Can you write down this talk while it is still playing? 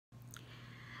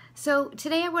So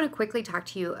today I want to quickly talk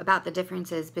to you about the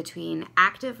differences between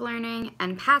active learning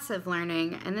and passive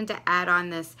learning, and then to add on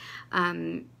this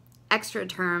extra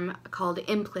term called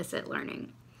implicit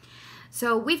learning.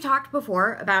 So we've talked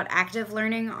before about active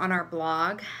learning on our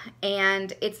blog,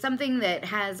 and it's something that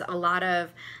has a lot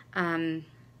of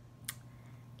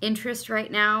interest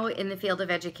right now in the field of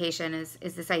education is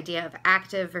this idea of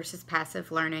active versus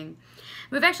passive learning.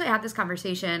 We've actually had this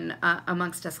conversation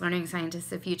amongst us learning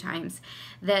scientists a few times,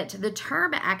 that the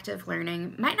term active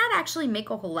learning might not actually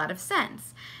make a whole lot of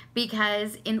sense,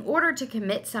 because in order to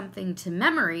commit something to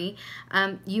memory,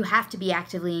 you have to be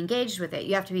actively engaged with it.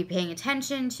 You have to be paying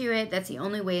attention to it. That's the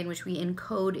only way in which we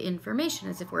encode information,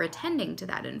 is if we're attending to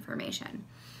that information.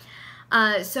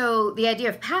 So the idea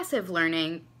of passive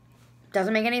learning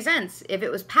doesn't make any sense. If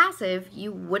it was passive,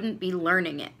 you wouldn't be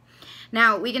learning it.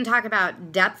 Now, we can talk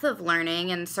about depth of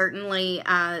learning, and certainly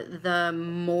the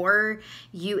more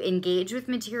you engage with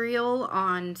material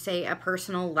on, say, a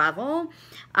personal level,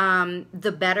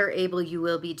 the better able you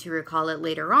will be to recall it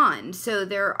later on. So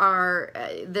there are,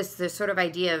 this sort of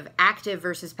idea of active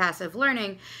versus passive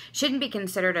learning shouldn't be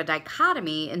considered a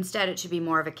dichotomy. Instead, it should be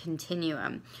more of a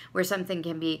continuum, where something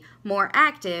can be more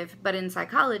active, but in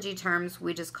psychology terms,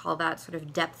 we just call that sort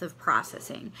of depth of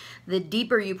processing. The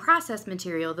deeper you process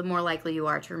material, the more likely you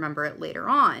are to remember it later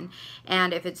on.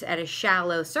 And if it's at a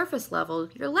shallow surface level,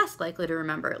 you're less likely to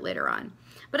remember it later on.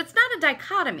 But it's not a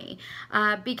dichotomy,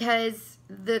 because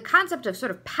the concept of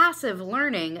sort of passive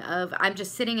learning, of I'm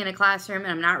just sitting in a classroom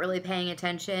and I'm not really paying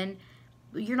attention,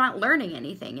 you're not learning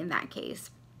anything in that case.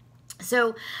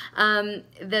 So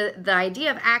the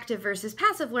idea of active versus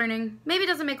passive learning maybe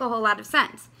doesn't make a whole lot of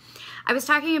sense. I was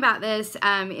talking about this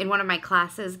in one of my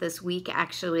classes this week,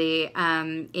 actually,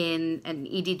 in an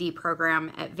EDD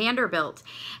program at Vanderbilt.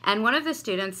 And one of the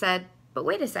students said, but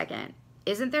wait a second,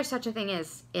 isn't there such a thing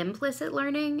as implicit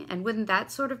learning? And wouldn't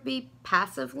that sort of be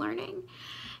passive learning?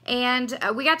 And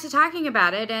we got to talking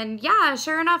about it, and yeah,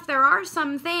 sure enough, there are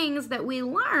some things that we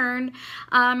learn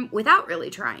without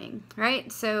really trying,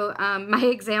 right? So my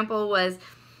example was,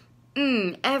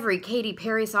 every Katy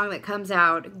Perry song that comes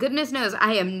out, goodness knows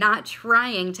I am not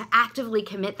trying to actively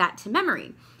commit that to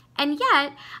memory. And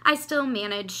yet, I still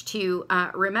manage to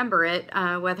remember it,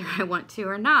 whether I want to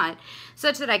or not,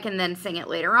 such that I can then sing it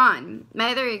later on.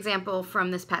 My other example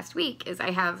from this past week is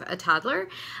I have a toddler,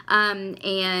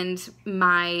 and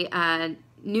my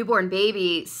newborn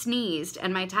baby sneezed,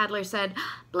 and my toddler said,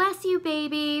 "Bless you,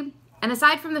 baby." And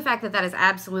aside from the fact that that is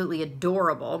absolutely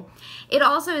adorable, it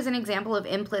also is an example of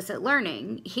implicit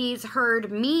learning. He's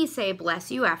heard me say bless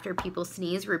you after people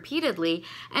sneeze repeatedly,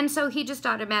 and so he just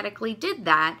automatically did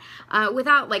that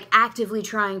without like actively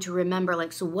trying to remember,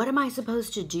 like, so what am I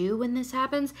supposed to do when this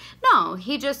happens? No,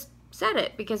 he just said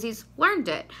it because he's learned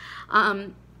it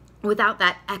without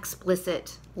that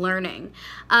explicit learning.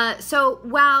 So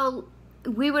while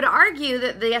we would argue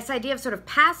that this idea of sort of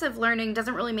passive learning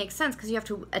doesn't really make sense because you have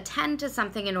to attend to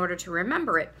something in order to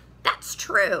remember it. That's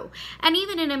true. And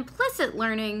even in implicit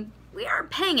learning, we are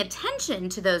paying attention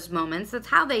to those moments. That's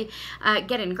how they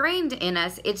get ingrained in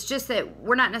us. It's just that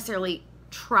we're not necessarily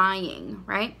trying,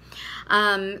 right?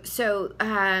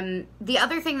 The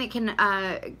other thing that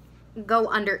can go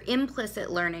under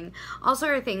implicit learning also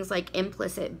are things like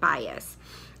implicit bias.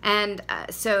 And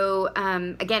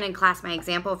again, in class, my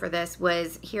example for this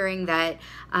was hearing that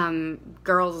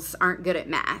girls aren't good at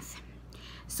math.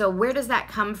 So where does that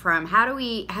come from? How do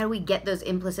we get those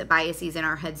implicit biases in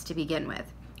our heads to begin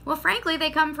with? Well, frankly, they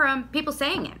come from people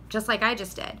saying it, just like I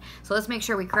just did. So let's make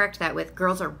sure we correct that with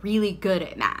girls are really good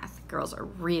at math. Girls are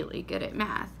really good at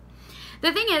math.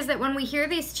 The thing is that when we hear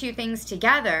these two things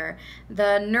together,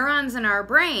 the neurons in our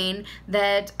brain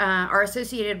that are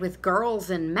associated with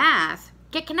girls and math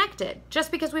get connected just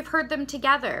because we've heard them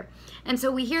together. And so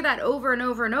we hear that over and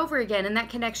over and over again, and that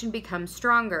connection becomes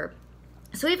stronger.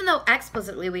 So even though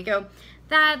explicitly we go,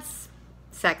 that's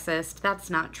sexist, that's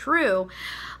not true,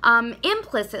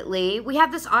 implicitly we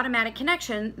have this automatic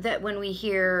connection that when we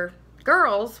hear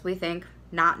girls, we think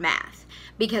not math,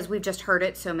 because we've just heard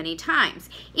it so many times.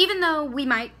 Even though we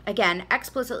might, again,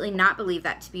 explicitly not believe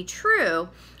that to be true,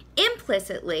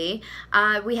 implicitly,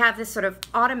 we have this sort of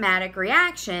automatic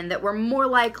reaction that we're more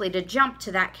likely to jump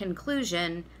to that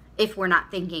conclusion if we're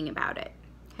not thinking about it.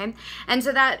 Okay? And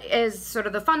so that is sort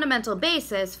of the fundamental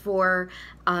basis for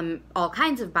all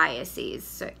kinds of biases,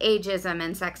 so ageism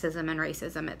and sexism and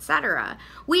racism, etc.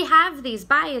 We have these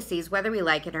biases whether we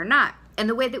like it or not. And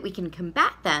the way that we can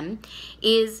combat them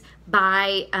is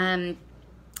by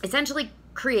essentially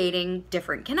creating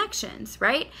different connections,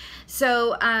 right?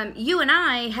 So you and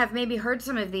I have maybe heard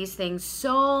some of these things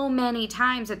so many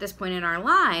times at this point in our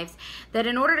lives that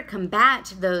in order to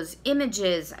combat those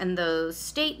images and those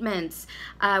statements,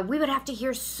 we would have to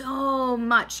hear so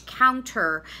much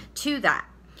counter to that.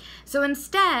 So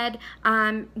instead,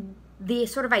 the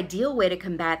sort of ideal way to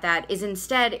combat that is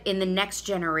instead in the next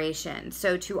generation.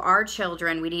 So to our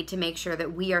children, we need to make sure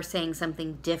that we are saying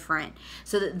something different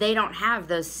so that they don't have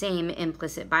those same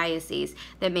implicit biases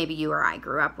that maybe you or I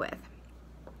grew up with.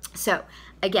 So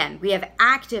again, we have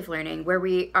active learning where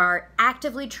we are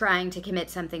actively trying to commit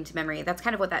something to memory. That's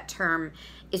kind of what that term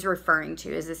is referring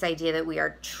to, is this idea that we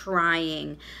are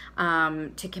trying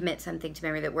to commit something to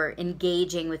memory, that we're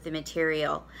engaging with the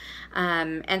material.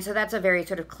 And so that's a very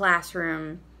sort of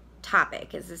classroom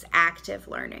topic, is this active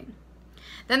learning.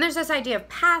 Then there's this idea of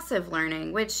passive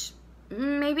learning, which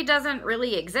maybe doesn't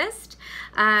really exist,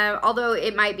 although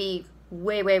it might be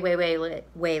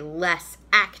way less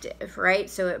active, right?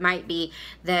 So it might be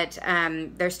that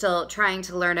they're still trying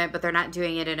to learn it, but they're not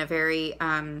doing it in a very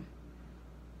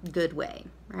good way,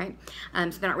 right? So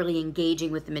they're not really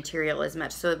engaging with the material as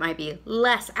much. So it might be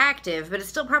less active, but it's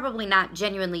still probably not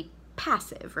genuinely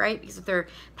passive, right? Because if they're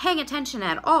paying attention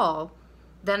at all,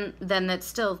 then that's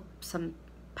still some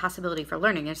possibility for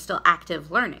learning. It's still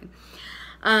active learning.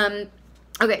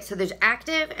 Okay, so there's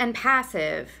active and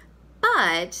passive.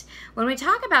 But when we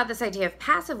talk about this idea of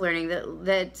passive learning,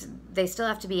 that they still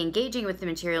have to be engaging with the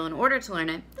material in order to learn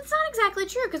it, that's not exactly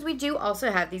true, because we do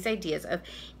also have these ideas of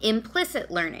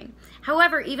implicit learning.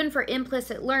 However, even for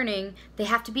implicit learning, they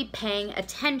have to be paying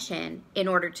attention in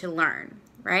order to learn,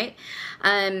 right?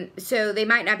 So they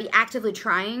might not be actively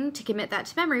trying to commit that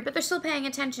to memory, but they're still paying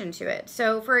attention to it.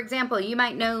 So for example, you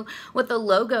might know what the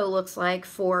logo looks like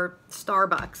for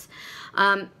Starbucks.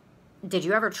 Did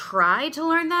you ever try to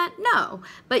learn that? No,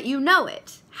 but you know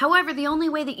it. However, the only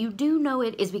way that you do know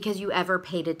it is because you ever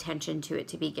paid attention to it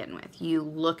to begin with. You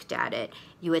looked at it,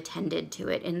 you attended to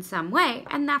it in some way,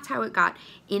 and that's how it got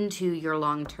into your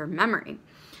long-term memory.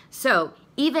 So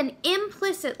even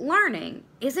implicit learning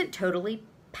isn't totally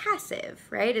passive,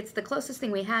 right? It's the closest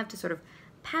thing we have to sort of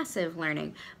passive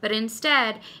learning, but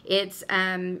instead it's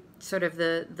sort of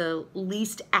the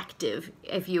least active,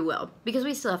 if you will, because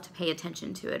we still have to pay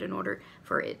attention to it in order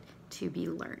for it to be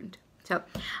learned. So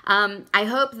I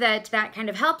hope that kind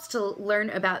of helps to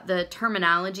learn about the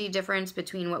terminology difference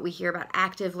between what we hear about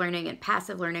active learning and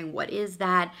passive learning. What is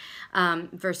that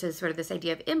versus sort of this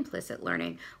idea of implicit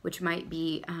learning, which might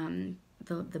be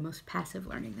the most passive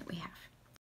learning that we have.